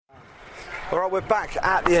All right, we're back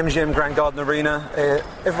at the MGM Grand Arena.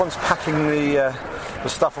 Everyone's packing the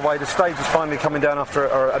stuff away. The stage is finally coming down after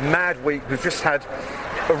a mad week. We've just had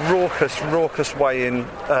a raucous weigh-in.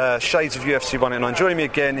 Shades of UFC 189. Joining me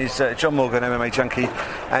again is John Morgan, MMA Junkie,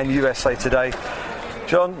 and USA Today.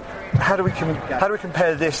 John, how do we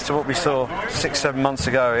compare this to what we saw 6-7 months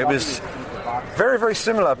ago? It was very, very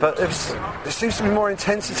similar, but there seems to be more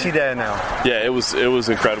intensity there now. Yeah, it was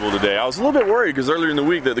incredible today. I was a little bit worried because earlier in the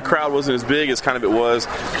week that the crowd wasn't as big as kind of it was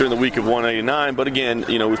during the week of 189. But again,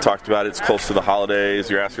 we've talked about it. It's close to the holidays.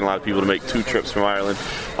 You're asking a lot of people to make 2 trips from Ireland.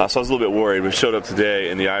 So I was a little bit worried. We showed up today,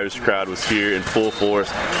 and the Irish crowd was here in full force.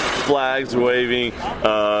 Flags waving.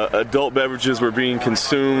 Adult beverages were being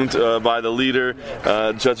consumed by the leader,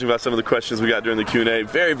 judging by some of the questions we got during the Q&A.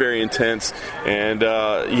 Very, very intense. And,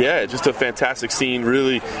 just a fantastic scene.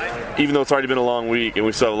 Really, even though it's already been a long week and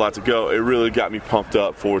we still have a lot to go, it really got me pumped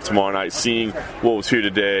up for tomorrow night, seeing what was here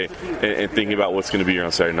today and thinking about what's going to be here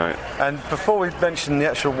on Saturday night. And before we mention the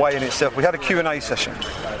actual weigh-in itself, we had a Q&A session,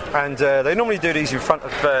 and they normally do these in front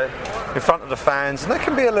of the fans, and they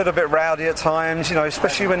can be a little bit rowdy at times,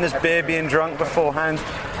 especially when there's beer being drunk beforehand.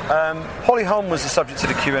 Holly Holm was the subject of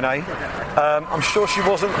the Q&A. I'm sure she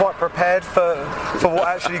wasn't quite prepared for what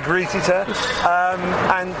actually greeted her.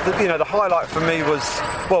 And the highlight for me was,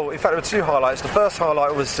 in fact, there were 2 highlights. The first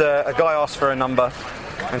highlight was a guy asked for a number,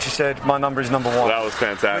 and she said, "My number is number 1." That was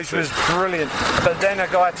fantastic. Which was brilliant. But then a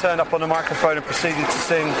guy turned up on the microphone and proceeded to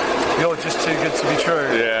sing, "You're just too good to be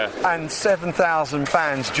true." Yeah. And 7,000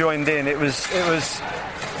 fans joined in. It was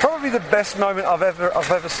probably the best moment I've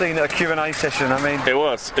ever seen at a Q&A session. It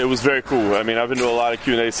was very cool. I've been to a lot of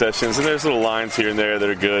Q&A sessions, and there's little lines here and there that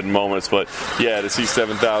are good moments, but yeah, to see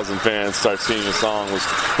 7,000 fans start singing a song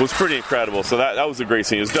was pretty incredible. So that was a great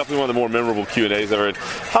scene. It was definitely one of the more memorable Q&As I've heard.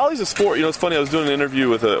 Holly's a sport. It's funny. I was doing an interview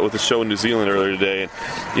with a show in New Zealand earlier today,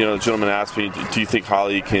 and the gentleman asked me, "Do you think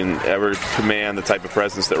Holly can ever command the type of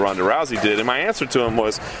presence that Ronda Rousey did?" And my answer to him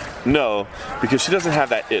was no, because she doesn't have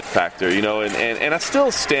that it factor, and I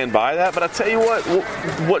still stand by that. But I tell you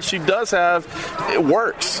what she does have, it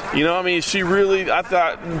works. She really, I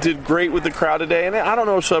thought, did great with the crowd today. And I don't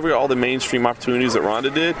know if she'll ever get all the mainstream opportunities that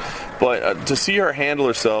Ronda did, but to see her handle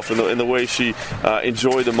herself in the way she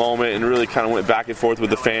enjoyed the moment and really kind of went back and forth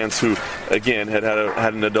with the fans who, again, had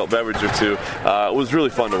an adult beverage or 2, it was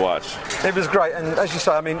really fun to watch. It was great, and as you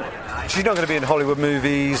say, she's not going to be in Hollywood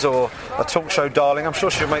movies or a talk show darling. I'm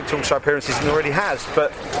sure she'll make talk show appearances and already has.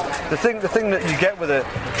 But the thing that you get with her,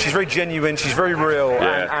 she's very genuine, she's very real,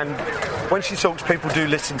 yeah. and when she talks, people do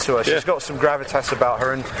listen to her. She's got some gravitas about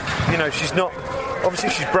her, and she's not.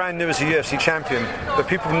 Obviously, she's brand new as a UFC champion, but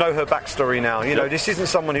people know her backstory now. This isn't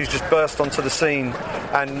someone who's just burst onto the scene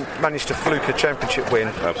and managed to fluke a championship win.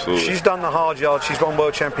 Absolutely. She's done the hard yard. She's won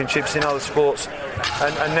world championships in other sports,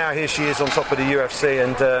 and now here she is on top of the UFC,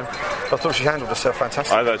 and I thought she handled herself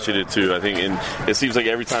fantastic. I thought she did too. I think, and it seems like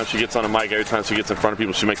every time she gets on a mic, every time she gets in front of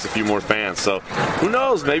people, she makes a few more fans. So who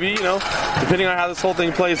knows? Maybe, depending on how this whole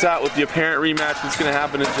thing plays out with the apparent rematch that's going to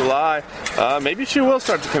happen in July, maybe she will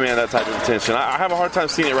start to command that type of attention. I have a hard time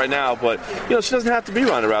seeing it right now, but she doesn't have to be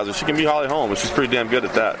Ronda Rousey. She can be Holly Holm, and she's pretty damn good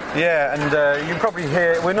at that. Yeah, and you can probably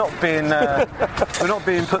hear we're not being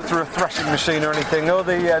put through a thrashing machine or anything. All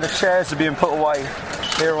the chairs are being put away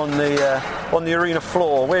here on the arena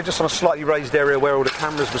floor. We're just on a slightly raised area where all the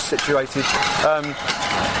cameras were situated.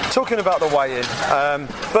 Talking about the weigh-in,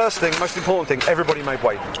 first thing, most important thing, everybody made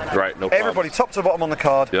weight. Right, no problem. Everybody, top to bottom on the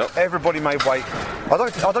card. Yep. Everybody made weight. I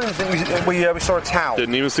don't even think we saw a towel.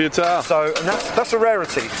 Didn't even see a towel. So, and that's a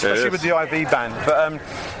rarity, especially with the IV ban. But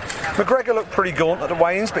McGregor looked pretty gaunt at the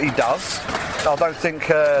weigh-ins, but he does. I don't think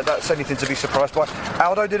that's anything to be surprised by.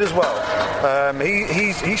 Aldo did as well.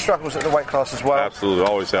 He struggles at the weight class as well. Absolutely,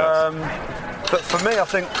 always has. But for me, I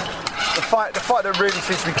think the fight that really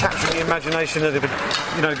seems to be capturing the imagination of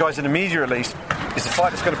the guys in the media, at least, is the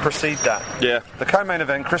fight that's going to precede that. Yeah. The co-main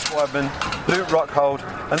event, Chris Weidman, Luke Rockhold,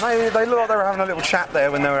 and they look like they were having a little chat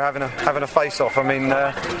there when they were having a face-off.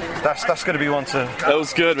 That's going to be one to. That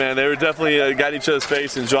was good, man. They were definitely got each other's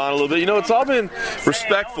face and John a little bit. It's all been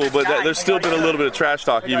respectful, but there's still been a little bit of trash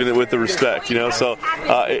talk, even with the respect. So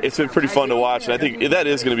it's been pretty fun to watch, and I think that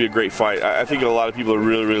is going to be a great fight. I think a lot of people are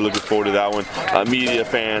really, really looking forward to that one. Media,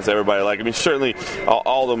 fans, everybody. Certainly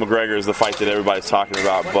all the McGregor is the fight that everybody's talking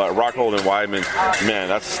about, but Rockhold and Weidman, man,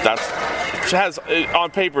 that's on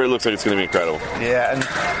paper it looks like it's going to be incredible. Yeah, and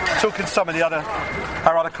talking to some of the other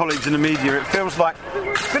our other colleagues in the media, it feels like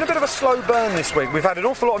it's been a bit of a slow burn this week. We've had an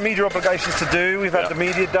awful lot of media obligations to do. We've had the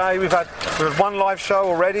media day. We've had one live show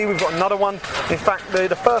already. We've got another one. In fact,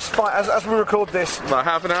 the first fight, as we record this, about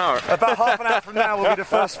half an hour from now will be the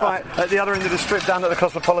first fight at the other end of the strip down at the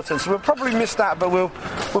Cosmopolitan. So we'll probably miss that, but we'll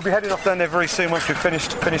be heading off down there very soon once we've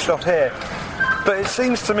finished off here. But it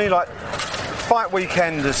seems to me like fight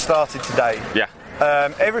weekend has started today. Yeah.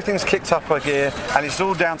 Everything's kicked up a gear, and it's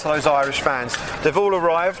all down to those Irish fans. They've all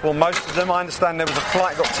arrived. Well, most of them. I understand there was a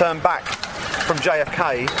flight got turned back from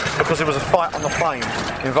JFK because there was a fight on the plane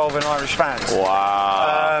involving Irish fans.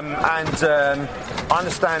 Wow. I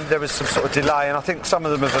understand there was some sort of delay, and I think some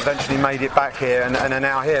of them have eventually made it back here and are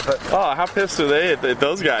now here. But how pissed are they at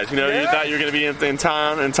those guys? You know, you thought you were going to be in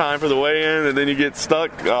time for the weigh-in, and then you get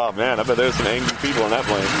stuck. Oh man, I bet there's some angry people on that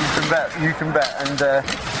plane. You can bet. And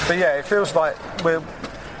but yeah, it feels like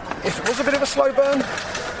if it was a bit of a slow burn,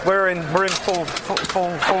 we're in full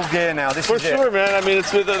gear now. This for is sure, it. man. I mean,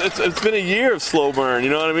 it's been a year of slow burn. You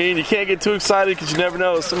know what I mean? You can't get too excited because you never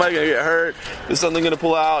know if somebody's gonna get hurt, is something gonna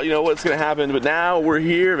pull out. You know what's gonna happen. But now we're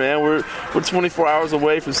here, man. We're 24 hours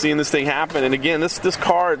away from seeing this thing happen. And again, this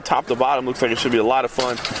card, top to bottom, looks like it should be a lot of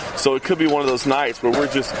fun. So it could be one of those nights where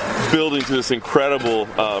we're just building to this incredible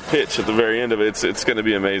pitch at the very end of it. It's going to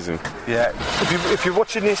be amazing. Yeah. If you're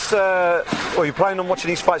watching this, or you're planning on watching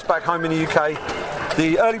these fights back home in the UK,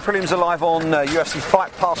 the early prelims are live on UFC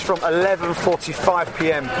Fight Pass from 11:45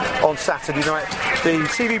 p.m. on Saturday night. The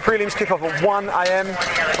TV prelims kick off at 1 a.m.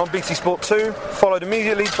 on BT Sport 2, followed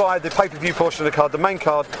immediately by the pay-per-view portion of the card, the main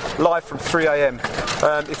card, live from 3 a.m.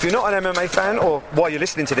 If you're not an MMA fan, or while you're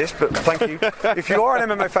listening to this, but thank you, if you are an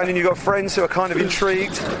MMA fan and you've got friends who are kind of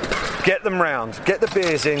intrigued, get them round, get the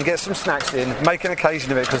beers in, get some snacks in, make an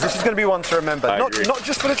occasion of it, because this is going to be one to remember. Not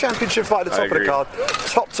just for the championship fight at the top of the card,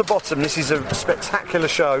 top to bottom, this is a spectacular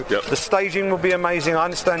show. Yep. The staging will be amazing. I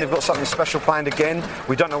understand they've got something special planned again.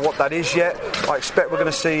 We don't know what that is yet. I expect we're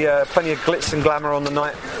going to see plenty of glitz and glamour on the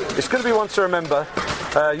night. It's going to be one to remember.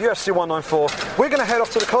 UFC 194. We're going to head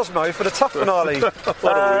off to the Cosmo for the tough finale,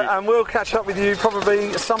 and we'll catch up with you probably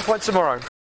at some point tomorrow.